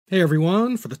Hey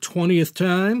everyone, for the 20th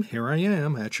time, here I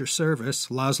am at your service.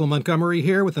 Laszlo Montgomery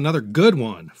here with another good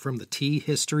one from the Tea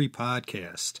History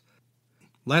Podcast.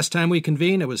 Last time we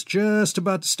convened, I was just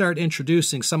about to start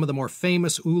introducing some of the more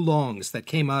famous oolongs that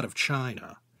came out of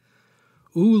China.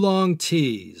 Oolong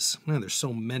teas. There's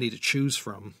so many to choose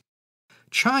from.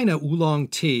 China oolong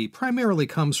tea primarily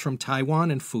comes from Taiwan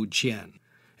and Fujian.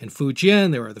 In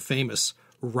Fujian, there are the famous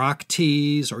rock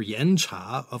teas or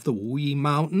yancha of the Wuyi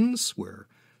Mountains, where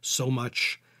so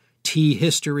much tea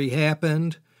history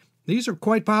happened. These are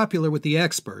quite popular with the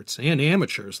experts and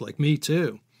amateurs like me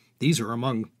too. These are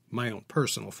among my own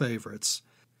personal favorites.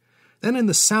 Then in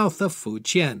the south of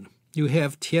Fujian, you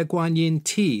have Tieguanyin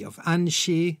tea of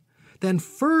Anxi. Then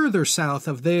further south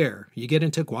of there, you get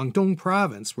into Guangdong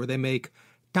province where they make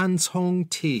Dancong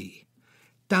tea.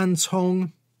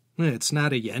 Dancong, it's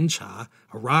not a yancha,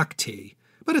 a rock tea,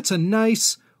 but it's a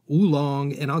nice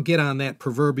oolong, and I'll get on that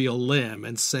proverbial limb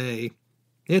and say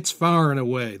it's far and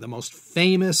away the most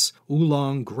famous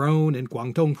oolong grown in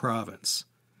Guangdong province.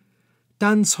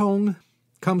 Dancong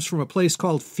comes from a place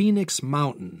called Phoenix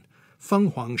Mountain,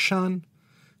 Fenghuangshan,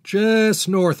 just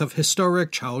north of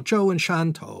historic Chaozhou and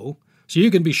Shantou, so you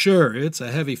can be sure it's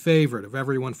a heavy favorite of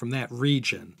everyone from that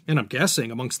region, and I'm guessing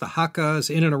amongst the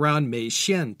Hakkas in and around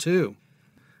Meixian too.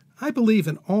 I believe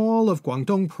in all of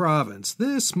Guangdong province,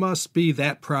 this must be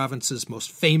that province's most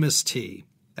famous tea,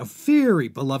 a very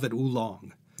beloved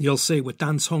oolong. You'll see with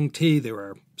Dancong tea there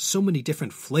are so many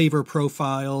different flavor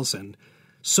profiles and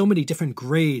so many different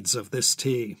grades of this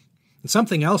tea. And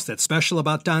something else that's special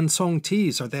about Dancong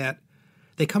teas are that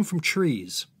they come from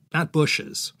trees, not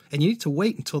bushes, and you need to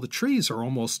wait until the trees are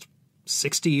almost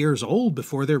 60 years old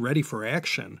before they're ready for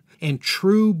action. And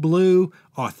true blue,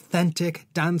 authentic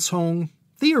Dancong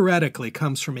theoretically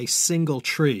comes from a single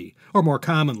tree, or more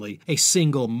commonly, a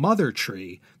single mother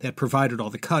tree that provided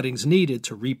all the cuttings needed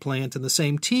to replant in the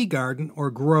same tea garden or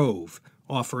grove,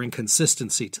 offering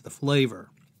consistency to the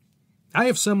flavor. I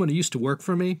have someone who used to work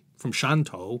for me from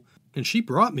Shantou, and she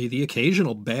brought me the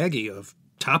occasional baggie of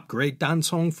top-grade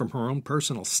Dancong from her own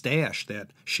personal stash that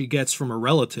she gets from her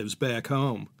relatives back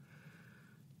home.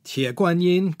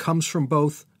 Tieguanyin comes from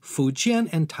both Fujian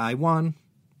and Taiwan.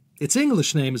 Its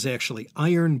English name is actually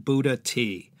Iron Buddha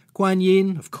tea.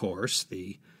 Guanyin, of course,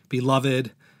 the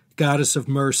beloved goddess of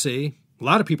mercy. A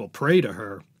lot of people pray to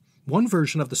her. One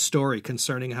version of the story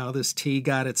concerning how this tea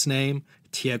got its name,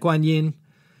 Tieguanyin,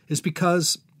 is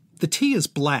because the tea is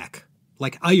black,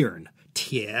 like iron,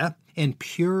 tie, and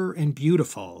pure and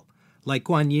beautiful, like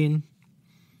Guanyin.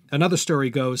 Another story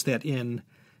goes that in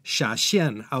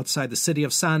Shaxian, outside the city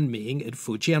of Sanming in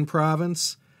Fujian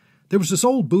province, there was this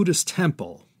old Buddhist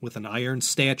temple with an iron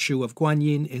statue of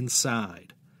Guanyin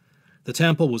inside. The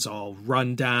temple was all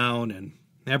run down, and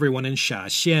everyone in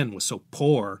Shaxian was so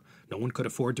poor, no one could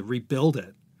afford to rebuild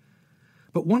it.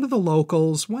 But one of the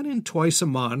locals went in twice a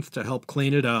month to help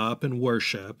clean it up and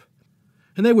worship,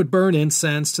 and they would burn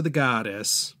incense to the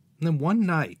goddess. And then one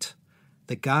night,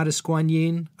 the goddess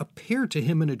Guanyin appeared to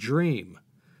him in a dream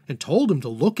and told him to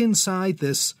look inside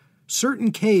this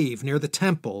certain cave near the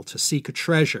temple to seek a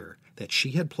treasure that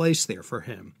she had placed there for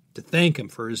him, to thank him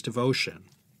for his devotion.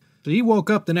 So he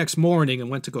woke up the next morning and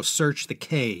went to go search the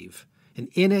cave, and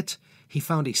in it he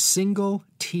found a single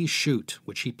tea shoot,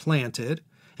 which he planted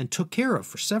and took care of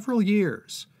for several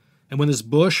years. And when this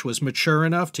bush was mature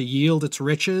enough to yield its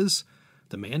riches,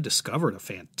 the man discovered a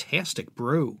fantastic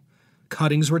brew.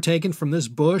 Cuttings were taken from this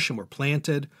bush and were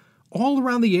planted all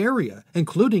around the area,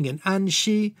 including in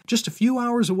Anxi, just a few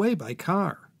hours away by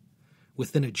car.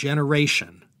 Within a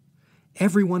generation,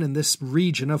 everyone in this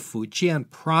region of Fujian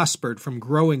prospered from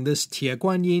growing this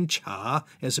Tieguanyin cha,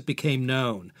 as it became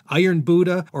known, Iron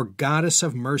Buddha or Goddess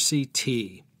of Mercy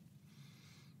tea.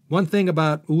 One thing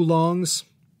about oolongs,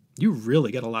 you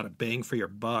really get a lot of bang for your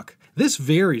buck. This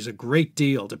varies a great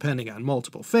deal depending on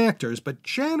multiple factors, but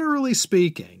generally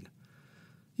speaking,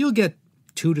 you'll get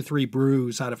 2 to 3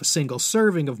 brews out of a single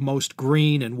serving of most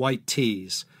green and white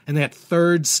teas, and that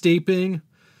third steeping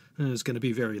is going to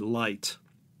be very light.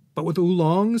 But with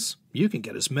oolongs, you can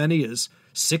get as many as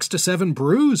 6 to 7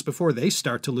 brews before they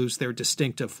start to lose their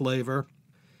distinctive flavor.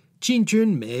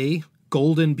 Jinjunmei,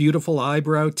 golden beautiful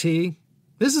eyebrow tea.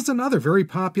 This is another very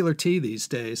popular tea these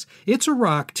days. It's a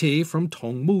rock tea from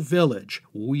Tongmu Village,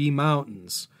 Wuyi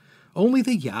Mountains. Only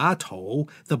the yatou,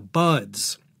 the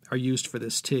buds, are used for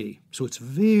this tea, so it's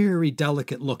very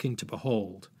delicate looking to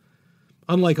behold.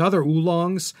 Unlike other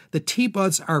oolongs, the tea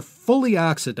buds are fully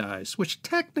oxidized, which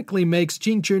technically makes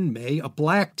Jinjunmei a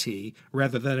black tea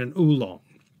rather than an oolong.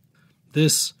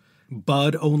 This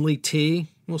bud-only tea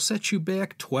will set you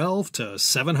back $1,200 to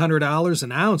 $700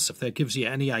 an ounce, if that gives you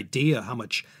any idea how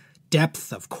much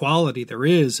depth of quality there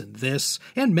is in this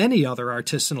and many other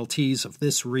artisanal teas of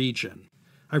this region.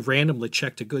 I randomly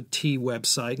checked a good tea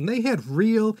website, and they had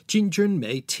real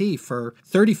Jinjunmei tea for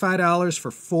 $35 for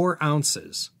 4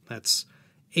 ounces. That's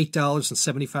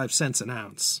 $8.75 an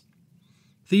ounce.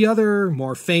 The other,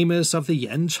 more famous of the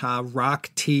Yancha rock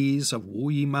teas of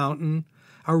Wuyi Mountain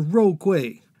are Rou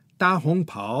Gui, Da Hong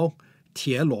Pao,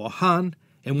 Tieguanyin,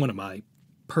 and one of my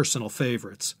personal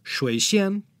favorites, Shui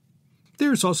Xian.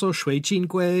 There's also Shui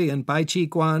Jingui and Bai Ji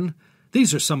Guan.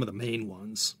 These are some of the main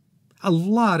ones. A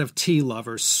lot of tea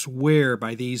lovers swear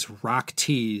by these rock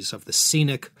teas of the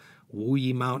scenic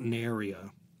Wuyi Mountain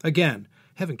area. Again,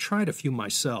 having tried a few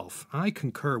myself, I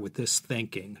concur with this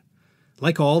thinking.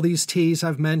 Like all these teas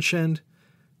I've mentioned,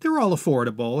 they're all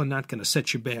affordable and not going to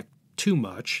set you back too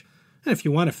much. And if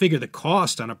you want to figure the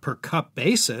cost on a per-cup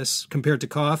basis compared to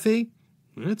coffee,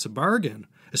 it's a bargain,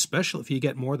 especially if you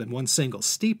get more than one single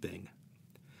steeping.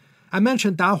 I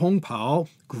mentioned Da Hong Pao,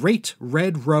 Great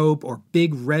Red Robe or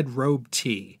Big Red Robe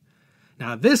tea.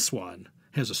 Now this one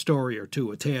has a story or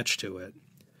two attached to it.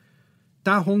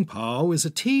 Da Hong Pao is a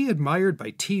tea admired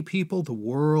by tea people the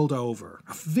world over.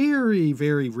 A very,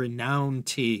 very renowned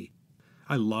tea.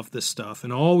 I love this stuff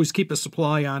and always keep a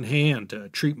supply on hand to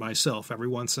treat myself every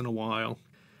once in a while.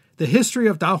 The history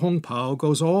of Da Hong Pao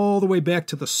goes all the way back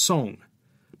to the Song,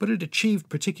 but it achieved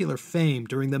particular fame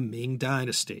during the Ming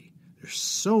Dynasty. There's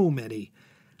so many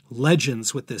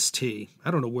legends with this tea. I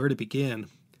don't know where to begin.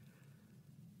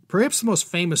 Perhaps the most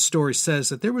famous story says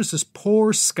that there was this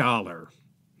poor scholar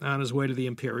on his way to the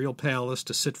imperial palace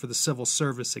to sit for the civil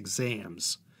service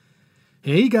exams.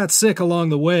 And he got sick along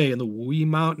the way in the Wuyi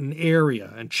Mountain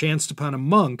area and chanced upon a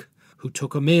monk who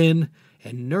took him in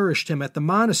and nourished him at the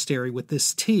monastery with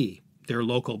this tea, their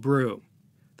local brew.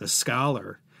 The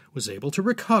scholar was able to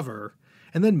recover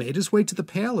and then made his way to the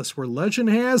palace where legend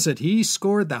has it he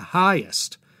scored the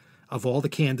highest of all the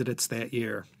candidates that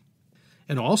year.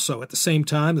 And also, at the same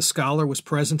time the scholar was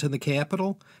present in the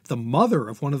capital, the mother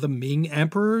of one of the Ming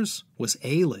emperors was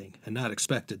ailing and not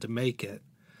expected to make it.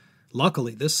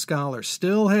 Luckily, this scholar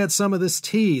still had some of this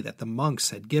tea that the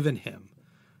monks had given him.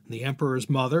 The emperor's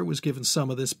mother was given some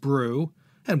of this brew,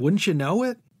 and wouldn't you know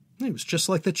it? It was just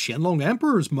like the Qianlong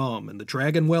emperor's mom in the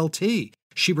Dragon Well tea.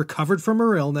 She recovered from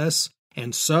her illness,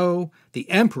 and so the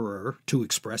emperor, to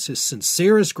express his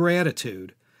sincerest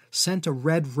gratitude, sent a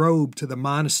red robe to the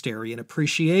monastery in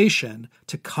appreciation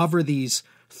to cover these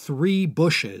 3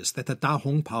 bushes that the Da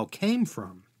Hong Pao came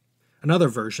from. Another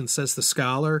version says the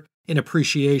scholar, in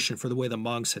appreciation for the way the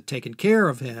monks had taken care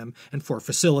of him and for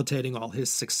facilitating all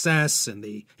his success in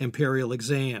the imperial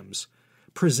exams,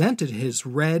 presented his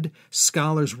red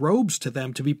scholar's robes to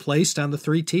them to be placed on the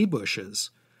 3 tea bushes.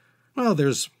 Well,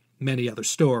 there's many other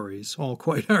stories, all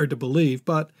quite hard to believe,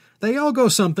 but they all go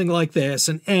something like this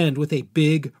and end with a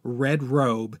big red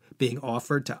robe being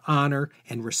offered to honor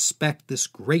and respect this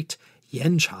great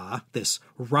yancha, this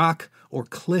rock or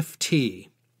cliff tea.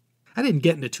 I didn't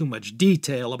get into too much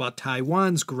detail about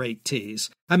Taiwan's great teas.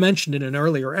 I mentioned in an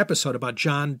earlier episode about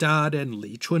John Dodd and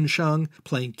Li Chunsheng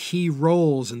playing key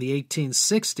roles in the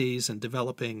 1860s in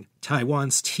developing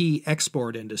Taiwan's tea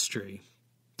export industry.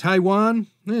 Taiwan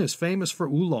is famous for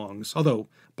oolongs, although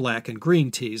black and green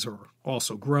teas are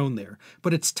also grown there.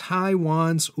 But it's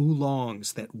Taiwan's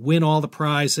oolongs that win all the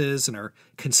prizes and are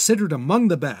considered among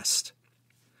the best.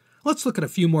 Let's look at a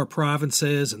few more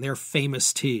provinces and their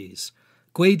famous teas.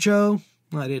 Guizhou,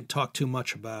 I didn't talk too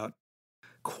much about.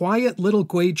 Quiet little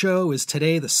Guizhou is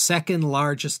today the 2nd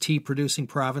largest tea-producing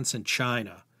province in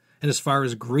China. And as far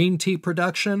as green tea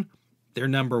production, they're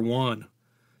number 1.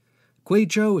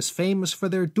 Guizhou is famous for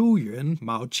their Duyuan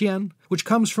Maojian, which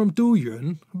comes from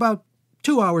Duyuan, about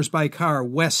 2 hours by car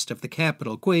west of the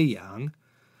capital Guiyang.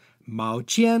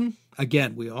 Maojian,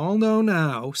 again, we all know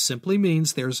now, simply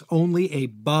means there's only a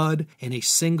bud and a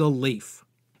single leaf.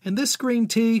 And this green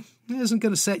tea isn't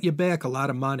going to set you back a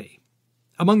lot of money.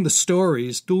 Among the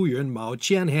stories Duyuan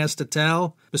Maojian has to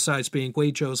tell, besides being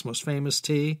Guizhou's most famous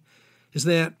tea, is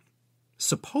that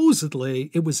supposedly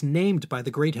it was named by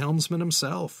the great helmsman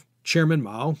himself, Chairman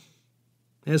Mao.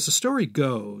 As the story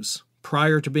goes,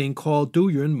 prior to being called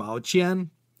Duyuan Maojian,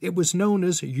 it was known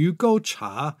as Yugo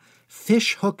Cha,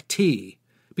 fish hook tea,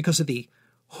 because of the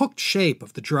hooked shape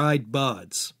of the dried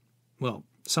buds. Well,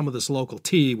 some of this local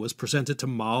tea was presented to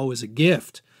Mao as a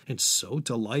gift, and so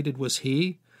delighted was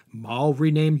he, Mao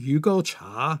renamed Yugo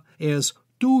Cha as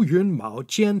Duyuan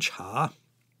Maojian Cha.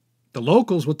 The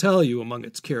locals will tell you among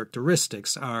its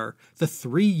characteristics are the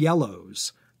 3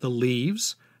 yellows, the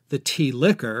leaves, the tea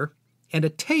liquor, and a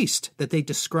taste that they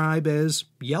describe as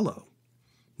yellow.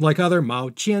 Like other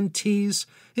Maojian teas,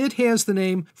 it has the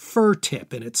name fir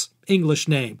tip in its English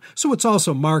name, so it's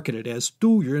also marketed as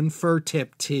Duyun fir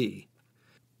tip tea.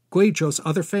 Guizhou's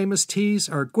other famous teas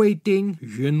are Guiding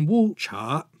Yunwu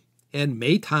cha and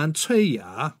Meitan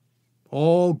Cuiya,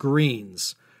 all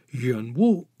greens.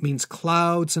 Yunwu means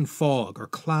clouds and fog, or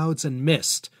clouds and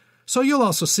mist, so you'll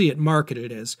also see it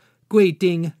marketed as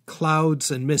Guiding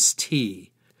Clouds and Mist Tea.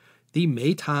 The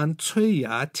Meitan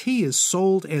Cuiya tea is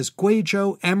sold as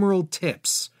Guizhou Emerald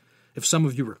Tips. If some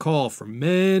of you recall, from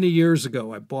many years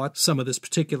ago, I bought some of this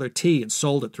particular tea and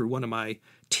sold it through one of my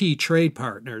tea trade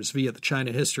partners via the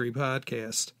China History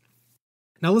podcast.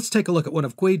 Now let's take a look at one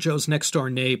of Guizhou's next-door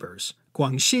neighbors.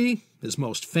 Guangxi is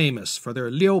most famous for their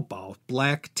Liubao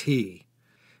black tea.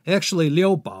 Actually,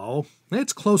 Liubao,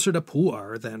 it's closer to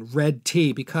pu'er than red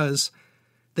tea because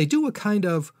they do a kind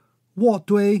of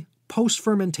wotui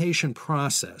post-fermentation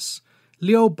process.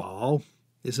 Liubao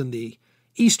is in the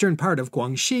eastern part of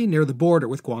Guangxi near the border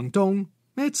with Guangdong.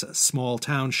 It's a small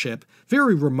township,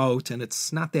 very remote, and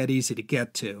it's not that easy to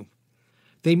get to.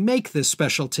 They make this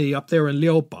specialty up there in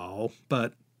Liubao,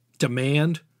 but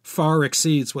demand far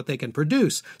exceeds what they can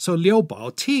produce. So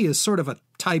Liubao tea is sort of a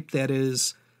type that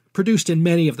is produced in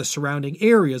many of the surrounding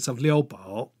areas of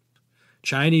Liubao.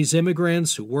 Chinese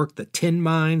immigrants who worked the tin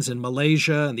mines in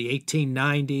Malaysia in the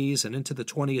 1890s and into the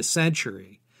 20th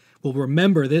century will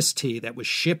remember this tea that was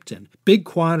shipped in big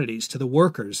quantities to the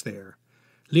workers there.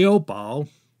 Liubao,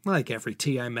 like every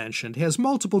tea I mentioned, has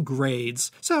multiple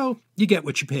grades, so you get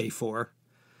what you pay for.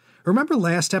 Remember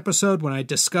last episode when I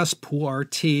discussed pu'er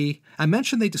tea? I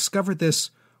mentioned they discovered this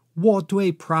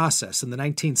wotui process in the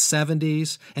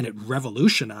 1970s, and it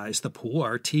revolutionized the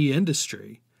pu'er tea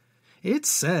industry. It's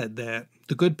said that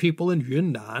the good people in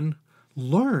Hunan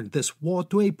learned this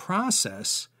wotui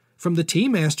process from the tea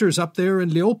masters up there in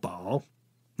Liubao.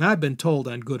 I've been told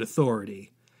on good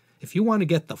authority, if you want to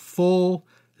get the full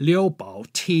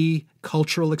Liubao tea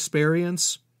cultural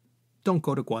experience, don't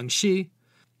go to Guangxi.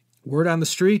 Word on the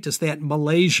street is that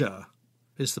Malaysia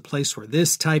is the place where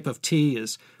this type of tea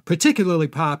is particularly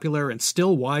popular and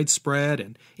still widespread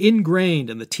and ingrained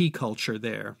in the tea culture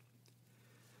there.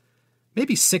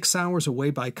 Maybe 6 hours away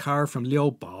by car from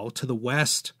Liubao to the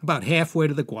west, about halfway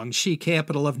to the Guangxi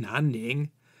capital of Nanning,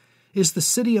 is the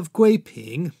city of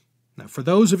Guiping. Now, for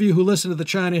those of you who listen to the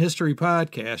China History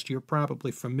podcast, you're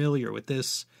probably familiar with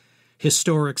this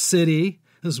historic city.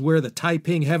 This is where the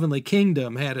Taiping Heavenly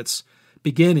Kingdom had its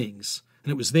beginnings,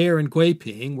 and it was there in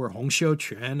Guiping where Hong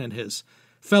Xiuquan and his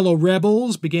fellow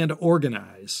rebels began to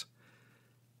organize.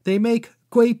 They make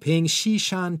Guiping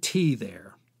Xishan tea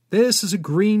there. This is a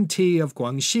green tea of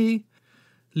Guangxi.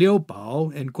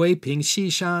 Liubao and Guiping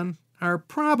Xishan are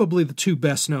probably the two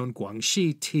best-known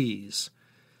Guangxi teas.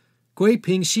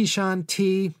 Guiping Xishan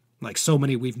tea, like so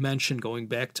many we've mentioned going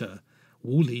back to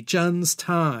Wu Lizhen's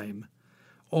time,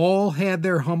 all had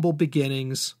their humble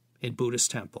beginnings in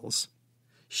Buddhist temples.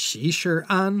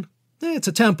 Xishan, it's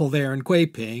a temple there in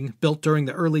Guiping, built during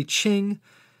the early Qing,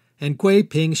 and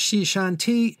Guiping Xishan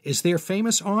tea is their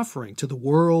famous offering to the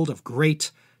world of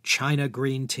great China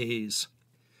green teas.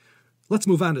 Let's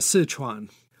move on to Sichuan.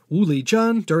 Wu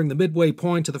Lizhen, during the midway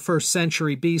point of the 1st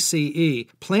century BCE,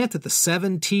 planted the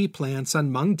 7 tea plants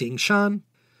on Mengdingshan.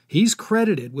 He's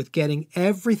credited with getting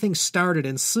everything started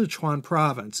in Sichuan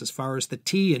province as far as the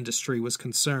tea industry was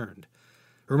concerned.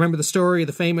 Remember the story of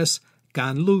the famous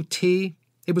Ganlu tea?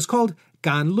 It was called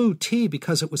Ganlu tea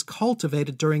because it was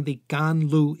cultivated during the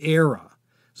Ganlu era.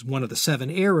 It was one of the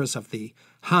 7 eras of the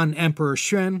Han Emperor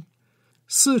Xuan.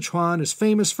 Sichuan is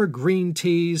famous for green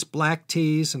teas, black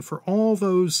teas, and for all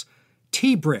those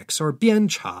tea bricks or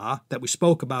biancha that we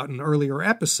spoke about in earlier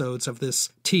episodes of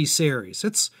this tea series.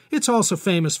 It's also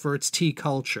famous for its tea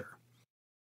culture.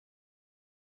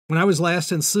 When I was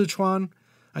last in Sichuan,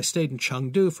 I stayed in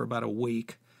Chengdu for about a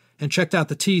week and checked out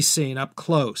the tea scene up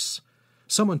close.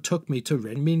 Someone took me to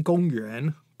Renmin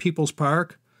Gongyuan, People's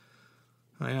Park.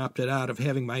 I opted out of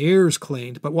having my ears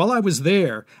cleaned, but while I was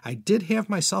there, I did have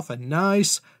myself a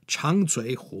nice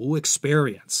Changzui Hu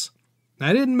experience.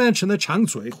 I didn't mention the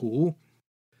Changzui Hu.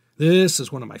 This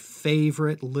is one of my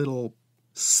favorite little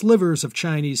slivers of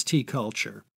Chinese tea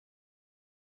culture.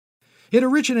 It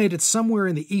originated somewhere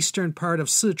in the eastern part of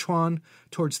Sichuan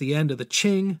towards the end of the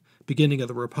Qing, beginning of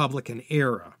the Republican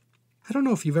era. I don't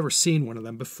know if you've ever seen one of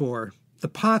them before. The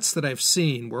pots that I've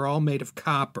seen were all made of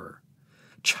copper.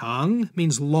 Chang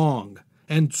means long,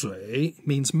 and zui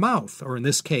means mouth, or in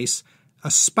this case, a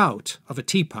spout of a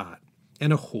teapot.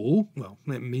 And a hu, well,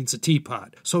 it means a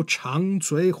teapot. So Chang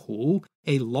zui hu,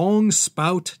 a long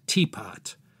spout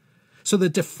teapot. So the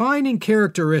defining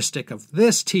characteristic of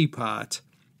this teapot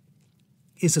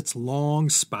is its long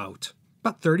spout,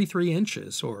 about 33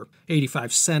 inches or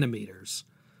 85 centimeters.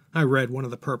 I read one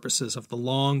of the purposes of the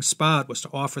long spout was to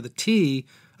offer the tea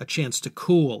a chance to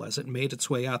cool as it made its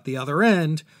way out the other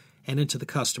end and into the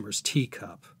customer's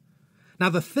teacup. Now,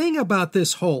 the thing about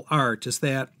this whole art is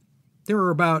that there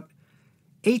are about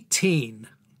 18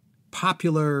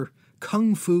 popular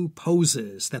kung fu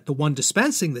poses that the one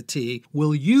dispensing the tea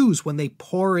will use when they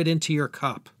pour it into your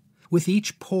cup. With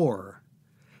each pour,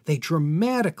 they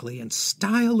dramatically and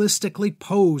stylistically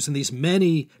pose in these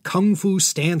many kung fu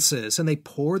stances, and they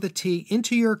pour the tea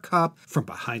into your cup from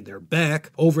behind their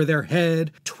back, over their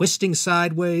head, twisting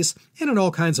sideways, and in all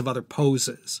kinds of other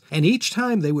poses. And each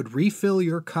time they would refill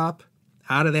your cup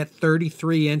out of that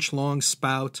 33-inch long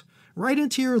spout right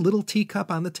into your little teacup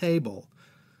on the table.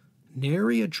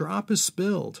 Nary a drop is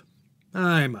spilled.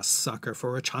 I'm a sucker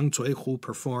for a Changzui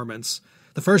performance.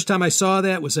 The first time I saw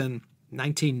that was in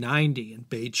 1990 in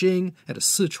Beijing at a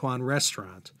Sichuan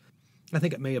restaurant. I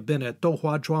think it may have been at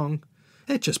Douhuazhuang.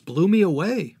 It just blew me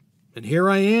away. And here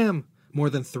I am, more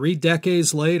than 3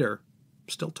 decades later,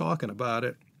 still talking about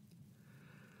it.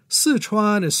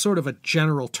 Sichuan is sort of a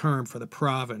general term for the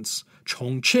province.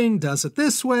 Chongqing does it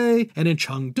this way, and in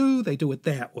Chengdu they do it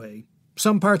that way.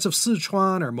 Some parts of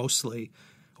Sichuan are mostly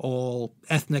all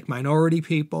ethnic minority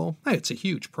people. Hey, it's a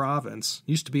huge province.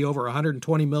 Used to be over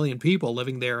 120 million people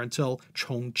living there until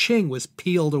Chongqing was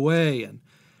peeled away and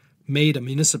made a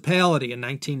municipality in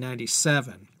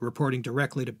 1997, reporting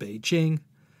directly to Beijing.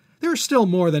 There are still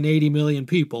more than 80 million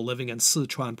people living in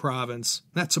Sichuan province.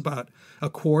 That's about a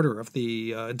quarter of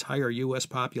the entire U.S.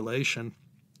 population.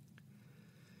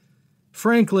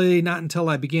 Frankly, not until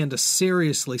I began to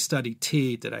seriously study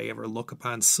tea did I ever look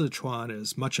upon Sichuan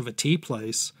as much of a tea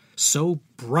place. So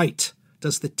bright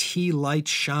does the tea light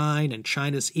shine in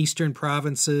China's eastern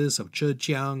provinces of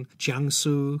Zhejiang,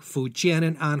 Jiangsu, Fujian,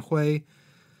 and Anhui.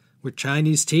 Where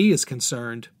Chinese tea is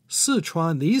concerned,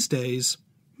 Sichuan these days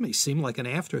may seem like an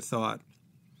afterthought.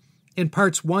 In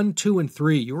parts 1, 2, and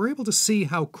 3, you were able to see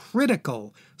how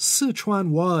critical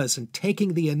Sichuan was in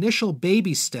taking the initial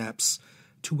baby steps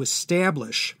to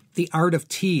establish the art of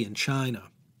tea in China.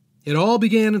 It all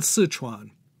began in Sichuan.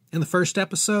 In the first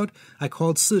episode, I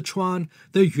called Sichuan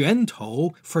the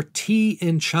Yuantou for tea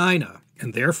in China,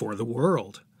 and therefore the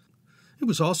world. It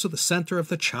was also the center of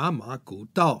the Chama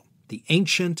Gudao, the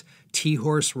ancient tea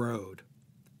horse road.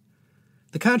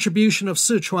 The contribution of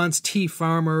Sichuan's tea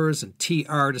farmers and tea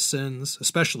artisans,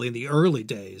 especially in the early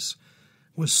days,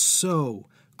 was so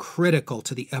critical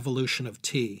to the evolution of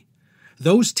tea.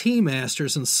 Those tea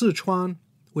masters in Sichuan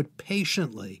would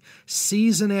patiently,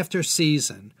 season after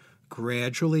season,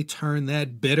 gradually turn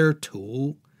that bitter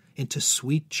tu into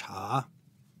sweet cha.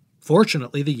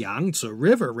 Fortunately, the Yangtze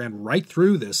River ran right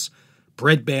through this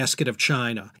breadbasket of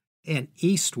China, and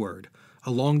eastward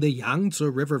along the Yangtze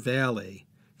River Valley,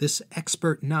 this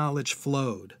expert knowledge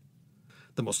flowed.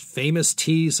 The most famous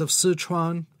teas of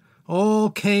Sichuan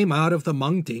all came out of the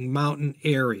Mengding Mountain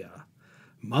area.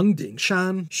 Mengding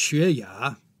Shan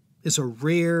Xueya is a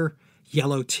rare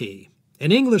yellow tea.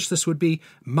 In English, this would be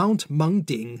Mount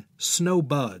Mengding Snow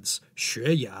Buds.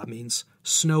 Xueya means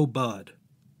snow bud.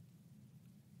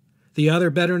 The other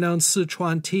better-known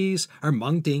Sichuan teas are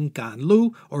Mengding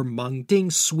Ganlu or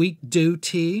Mengding Sweet Dew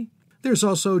Tea. There's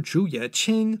also Zhuye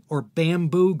Qing or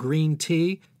Bamboo Green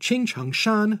Tea,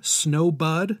 Qingchengshan Snow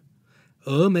Bud,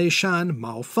 Emeishan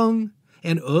Mao Feng,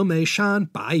 and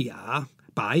Emeishan Baiya.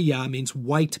 Baiya means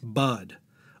white bud.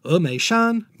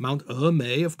 Emeishan, Mount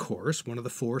Emei, of course, one of the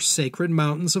 4 sacred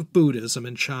mountains of Buddhism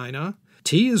in China.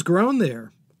 Tea is grown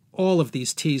there. All of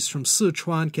these teas from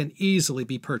Sichuan can easily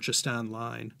be purchased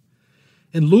online.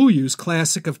 In Lu Yu's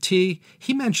Classic of Tea,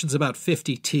 he mentions about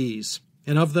 50 teas,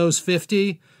 and of those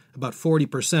 50, about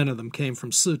 40% of them came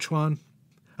from Sichuan.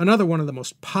 Another one of the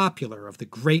most popular of the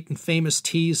great and famous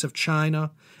teas of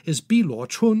China is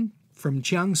Biluochun from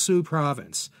Jiangsu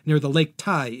province, near the Lake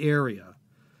Tai area.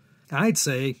 I'd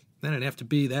say that'd have to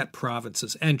be that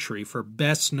province's entry for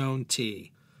best-known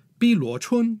tea.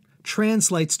 Biluochun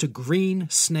translates to green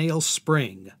snail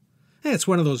spring. It's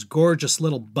one of those gorgeous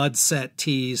little bud-set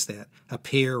teas that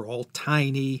appear all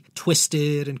tiny,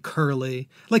 twisted, and curly,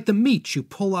 like the meat you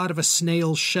pull out of a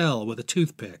snail's shell with a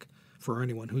toothpick, for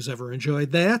anyone who's ever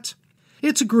enjoyed that.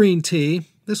 It's a green tea.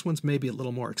 This one's maybe a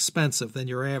little more expensive than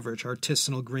your average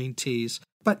artisanal green teas,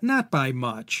 but not by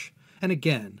much. And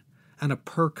again, on a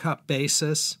per-cup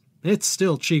basis, it's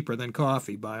still cheaper than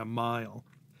coffee by a mile.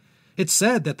 It's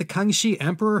said that the Guangxi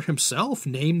emperor himself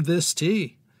named this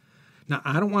tea. Now,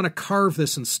 I don't want to carve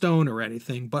this in stone or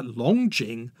anything, but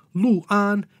Longjing,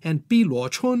 Lu'an, and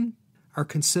Biluochun are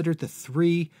considered the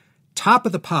 3 top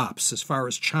of the pops as far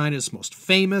as China's most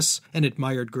famous and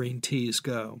admired green teas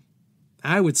go.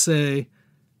 I would say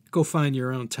go find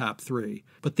your own top 3.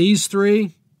 But these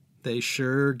 3, they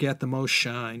sure get the most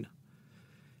shine.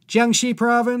 Jiangxi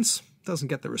province doesn't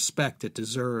get the respect it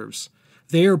deserves.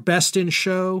 Their best in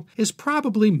show is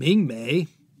probably Mingmei.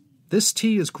 This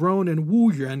tea is grown in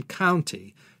Wuyuan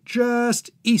County, just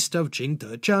east of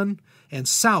Jingdezhen and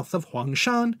south of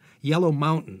Huangshan, Yellow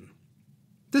Mountain.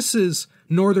 This is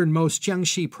northernmost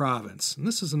Jiangxi province, and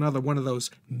this is another one of those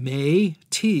Mei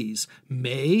teas.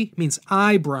 Mei means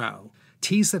eyebrow.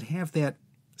 Teas that have that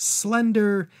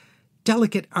slender,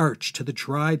 delicate arch to the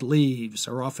dried leaves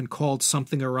are often called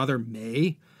something or other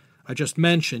Mei. I just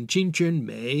mentioned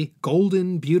Jinjunmei,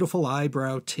 golden, beautiful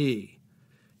eyebrow tea.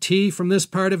 Tea from this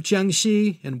part of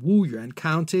Jiangxi in Wuyuan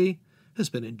County has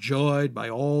been enjoyed by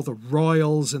all the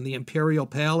royals in the imperial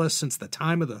palace since the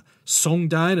time of the Song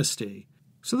dynasty.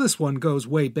 So this one goes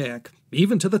way back,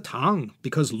 even to the Tang,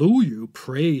 because Lu Yu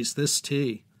praised this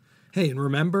tea. Hey, and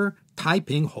remember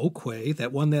Taiping Hokui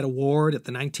that won that award at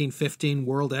the 1915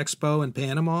 World Expo in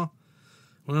Panama?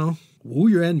 Well,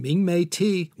 Wuyuan Mingmei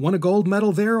tea won a gold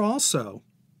medal there also.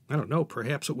 I don't know,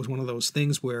 perhaps it was one of those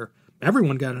things where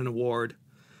everyone got an award.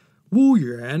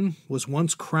 Wuyuan was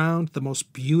once crowned the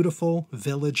most beautiful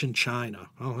village in China,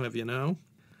 I'll have you know.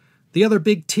 The other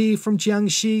big tea from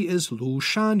Jiangxi is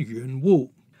Lushan Yunwu.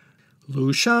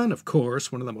 Lushan, of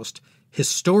course, one of the most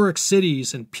historic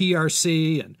cities in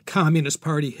PRC and Communist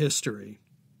Party history.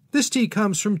 This tea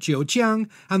comes from Zhejiang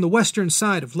on the western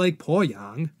side of Lake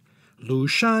Poyang.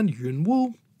 Lushan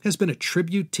Yunwu has been a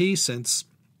tribute tea since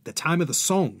the time of the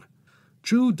Song.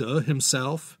 Zhu De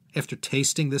himself, after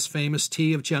tasting this famous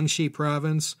tea of Jiangxi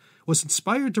province, was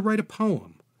inspired to write a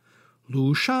poem.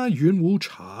 Lushan Yunwu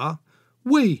Cha,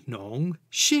 Wei Nong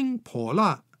Xing Po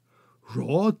La,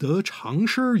 Ruo De Chang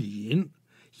Shi Yin,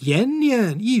 Yan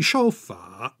Nian Yi Shou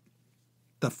Fa.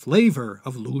 The flavor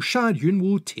of Lushan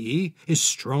Yunwu tea is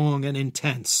strong and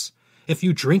intense. If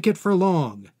you drink it for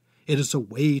long, it is a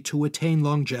way to attain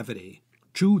longevity.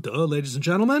 Zhu De, ladies and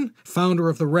gentlemen, founder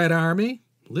of the Red Army,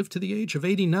 lived to the age of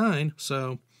 89,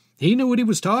 so he knew what he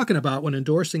was talking about when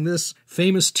endorsing this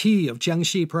famous tea of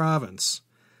Jiangxi province.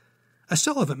 I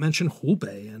still haven't mentioned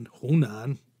Hubei and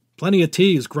Hunan. Plenty of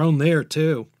tea is grown there,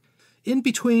 too. In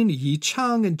between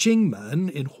Yichang and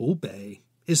Jingmen in Hubei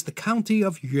is the county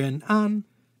of Yunan.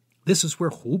 This is where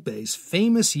Hubei's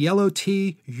famous yellow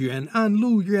tea, Yunan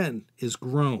Lu Yuan, is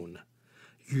grown.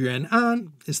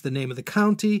 Yunan is the name of the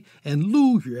county, and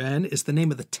Lu Yuan is the name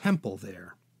of the temple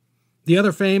there. The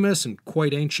other famous and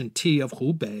quite ancient tea of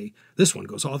Hubei, this one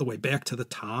goes all the way back to the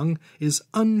Tang, is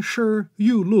Enshi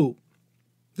Yulu.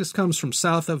 This comes from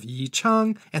south of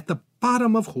Yichang at the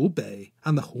bottom of Hubei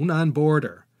on the Hunan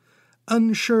border.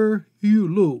 Enshi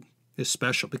Yulu is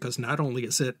special because not only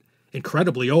is it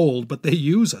incredibly old, but they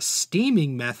use a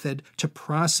steaming method to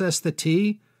process the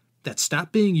tea that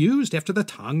stopped being used after the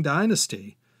Tang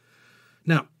dynasty.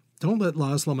 Now, don't let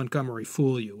Laszlo Montgomery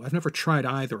fool you. I've never tried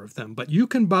either of them, but you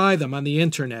can buy them on the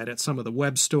internet at some of the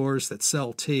web stores that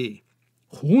sell tea.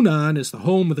 Hunan is the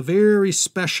home of the very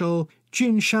special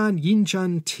Jinshan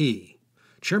Yinzhan tea.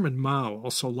 Chairman Mao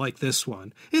also liked this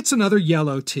one. It's another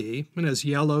yellow tea, and as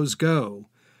yellows go,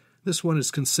 this one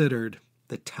is considered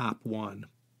the top one.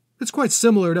 It's quite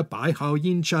similar to Baihao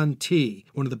Yinzhan tea,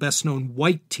 one of the best-known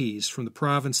white teas from the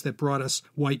province that brought us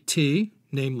white tea,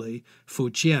 namely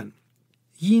Fujian.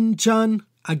 Yinzhan,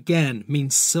 again,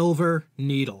 means silver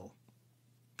needle.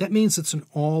 That means it's an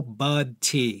all-bud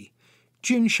tea.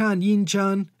 Jinshan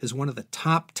Yinzhan is one of the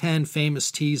top 10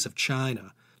 famous teas of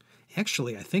China.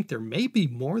 Actually, I think there may be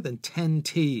more than 10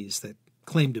 teas that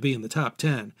claim to be in the top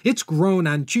 10. It's grown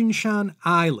on Jinshan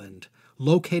Island,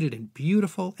 located in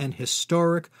beautiful and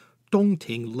historic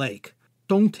Dongting Lake,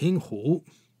 Dongtinghu.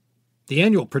 The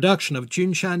annual production of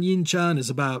Jinshan Yinzhan is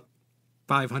about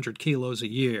 500 kilos a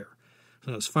year.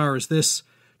 So as far as this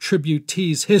tribute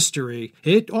tea's history,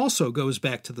 it also goes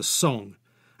back to the Song.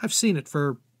 I've seen it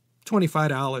for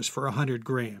 $25 for 100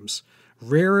 grams.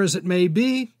 Rare as it may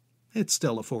be, it's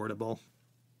still affordable.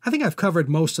 I think I've covered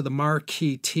most of the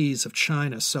marquee teas of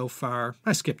China so far.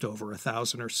 I skipped over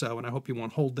 1,000 or so, and I hope you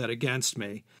won't hold that against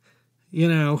me. You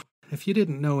know, if you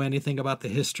didn't know anything about the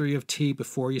history of tea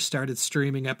before you started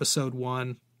streaming episode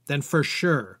 1, then for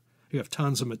sure you have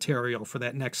tons of material for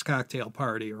that next cocktail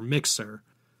party or mixer.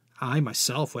 I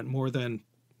myself went more than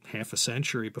half a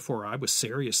century before I was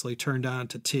seriously turned on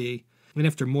to tea. And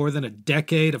after more than a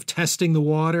decade of testing the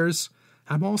waters,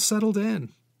 I'm all settled in.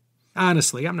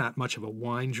 Honestly, I'm not much of a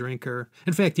wine drinker.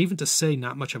 In fact, even to say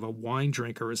not much of a wine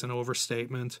drinker is an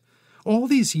overstatement. All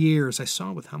these years, I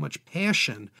saw with how much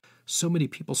passion So many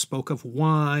people spoke of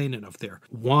wine and of their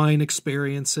wine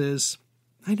experiences.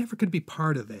 I never could be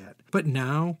part of that. But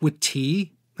now, with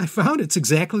tea, I found it's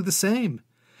exactly the same.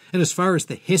 And as far as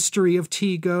the history of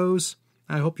tea goes,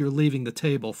 I hope you're leaving the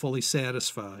table fully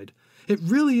satisfied. It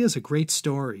really is a great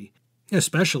story,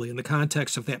 especially in the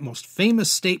context of that most famous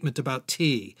statement about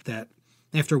tea, that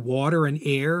after water and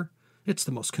air, it's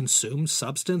the most consumed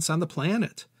substance on the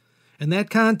planet. In that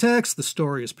context, the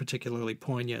story is particularly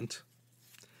poignant.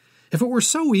 If it were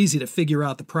so easy to figure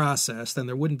out the process, then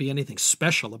there wouldn't be anything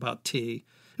special about tea.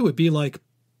 It would be like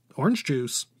orange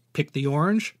juice. Pick the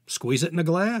orange, squeeze it in a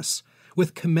glass.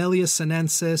 With Camellia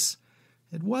sinensis,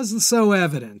 it wasn't so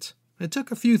evident. It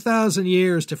took a few thousand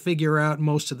years to figure out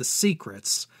most of the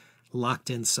secrets locked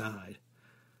inside.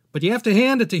 But you have to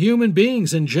hand it to human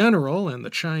beings in general, and the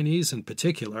Chinese in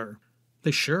particular.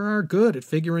 They sure are good at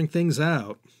figuring things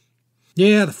out.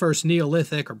 Yeah, the first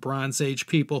Neolithic or Bronze Age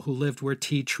people who lived where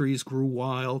tea trees grew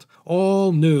wild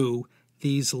all knew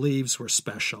these leaves were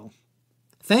special.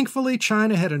 Thankfully,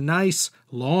 China had a nice,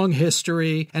 long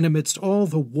history, and amidst all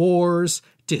the wars,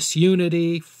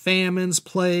 disunity, famines,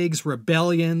 plagues,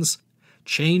 rebellions,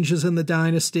 changes in the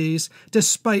dynasties,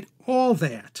 despite all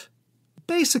that,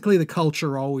 basically the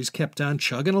culture always kept on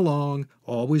chugging along,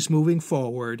 always moving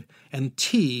forward, and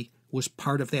tea was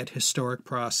part of that historic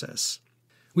process.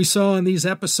 We saw in these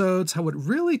episodes how it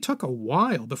really took a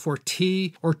while before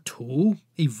tea, or tu,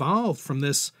 evolved from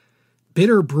this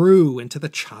bitter brew into the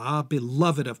cha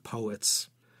beloved of poets.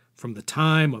 From the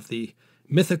time of the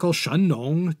mythical Shen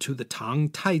Nong to the Tang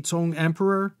Taizong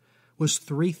emperor was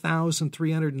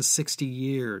 3,360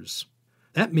 years.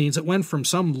 That means it went from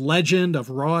some legend of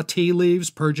raw tea leaves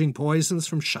purging poisons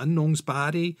from Shen Nong's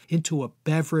body into a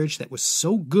beverage that was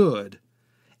so good,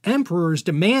 emperors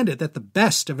demanded that the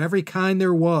best of every kind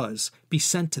there was be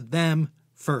sent to them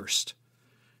first.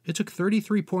 It took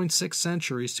 33.6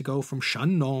 centuries to go from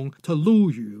Shen Nong to Lu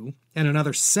Yu, and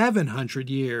another 700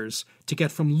 years to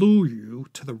get from Lu Yu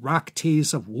to the rock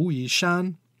teas of Wu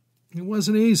Yishan. It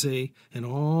wasn't easy, and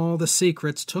all the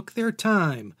secrets took their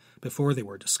time before they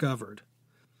were discovered.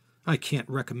 I can't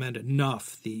recommend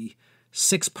enough the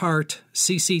 6-part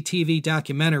CCTV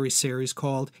documentary series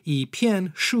called 一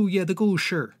片树叶的故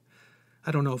事.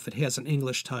 I don't know if it has an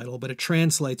English title, but it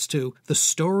translates to The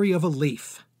Story of a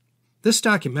Leaf. This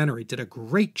documentary did a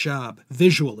great job,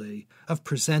 visually, of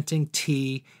presenting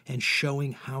tea and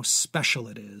showing how special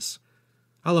it is.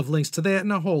 I'll have links to that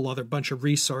and a whole other bunch of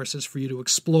resources for you to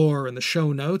explore in the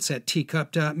show notes at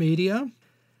teacup.media.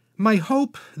 My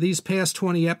hope these past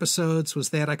 20 episodes was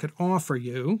that I could offer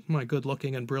you, my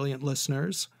good-looking and brilliant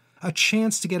listeners, a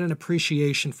chance to get an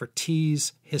appreciation for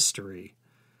tea's history.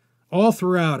 All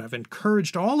throughout, I've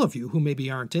encouraged all of you who maybe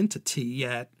aren't into tea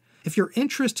yet, if your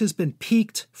interest has been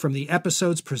piqued from the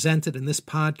episodes presented in this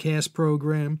podcast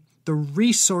program, the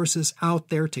resources out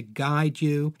there to guide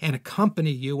you and accompany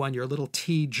you on your little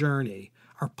tea journey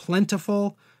are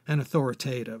plentiful and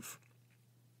authoritative.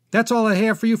 That's all I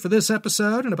have for you for this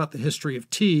episode and about the history of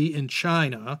tea in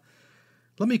China.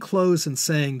 Let me close in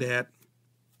saying that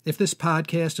if this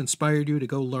podcast inspired you to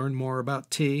go learn more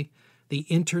about tea, the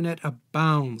internet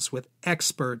abounds with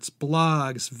experts,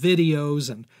 blogs, videos,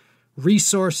 and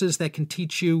resources that can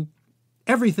teach you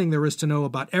everything there is to know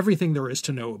about everything there is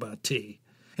to know about tea.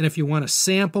 And if you want to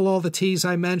sample all the teas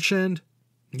I mentioned,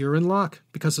 you're in luck,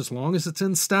 because as long as it's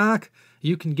in stock,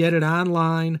 you can get it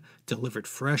online, delivered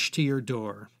fresh to your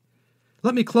door.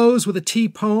 Let me close with a tea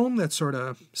poem that sort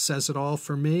of says it all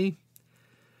for me.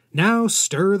 Now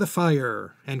stir the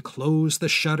fire and close the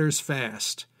shutters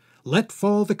fast. Let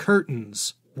fall the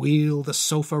curtains, wheel the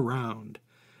sofa round.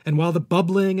 And while the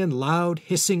bubbling and loud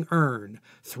hissing urn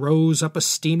throws up a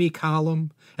steamy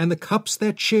column, and the cups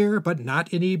that cheer but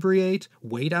not inebriate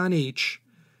wait on each,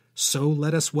 so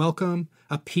let us welcome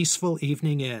a peaceful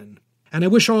evening in. And I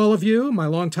wish all of you, my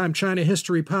longtime China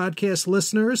History Podcast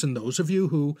listeners, and those of you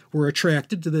who were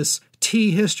attracted to this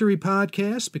tea history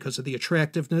podcast because of the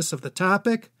attractiveness of the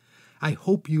topic, I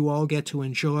hope you all get to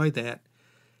enjoy that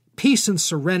peace and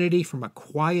serenity from a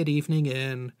quiet evening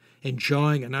in,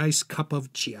 enjoying a nice cup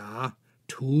of jia,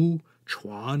 tu,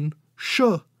 chuan,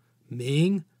 shi,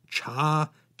 ming, cha,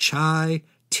 chai,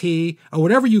 tea, or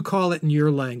whatever you call it in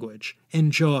your language.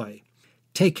 Enjoy.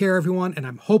 Take care, everyone, and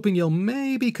I'm hoping you'll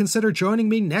maybe consider joining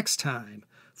me next time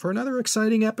for another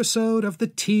exciting episode of the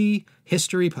Tea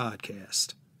History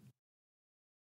Podcast.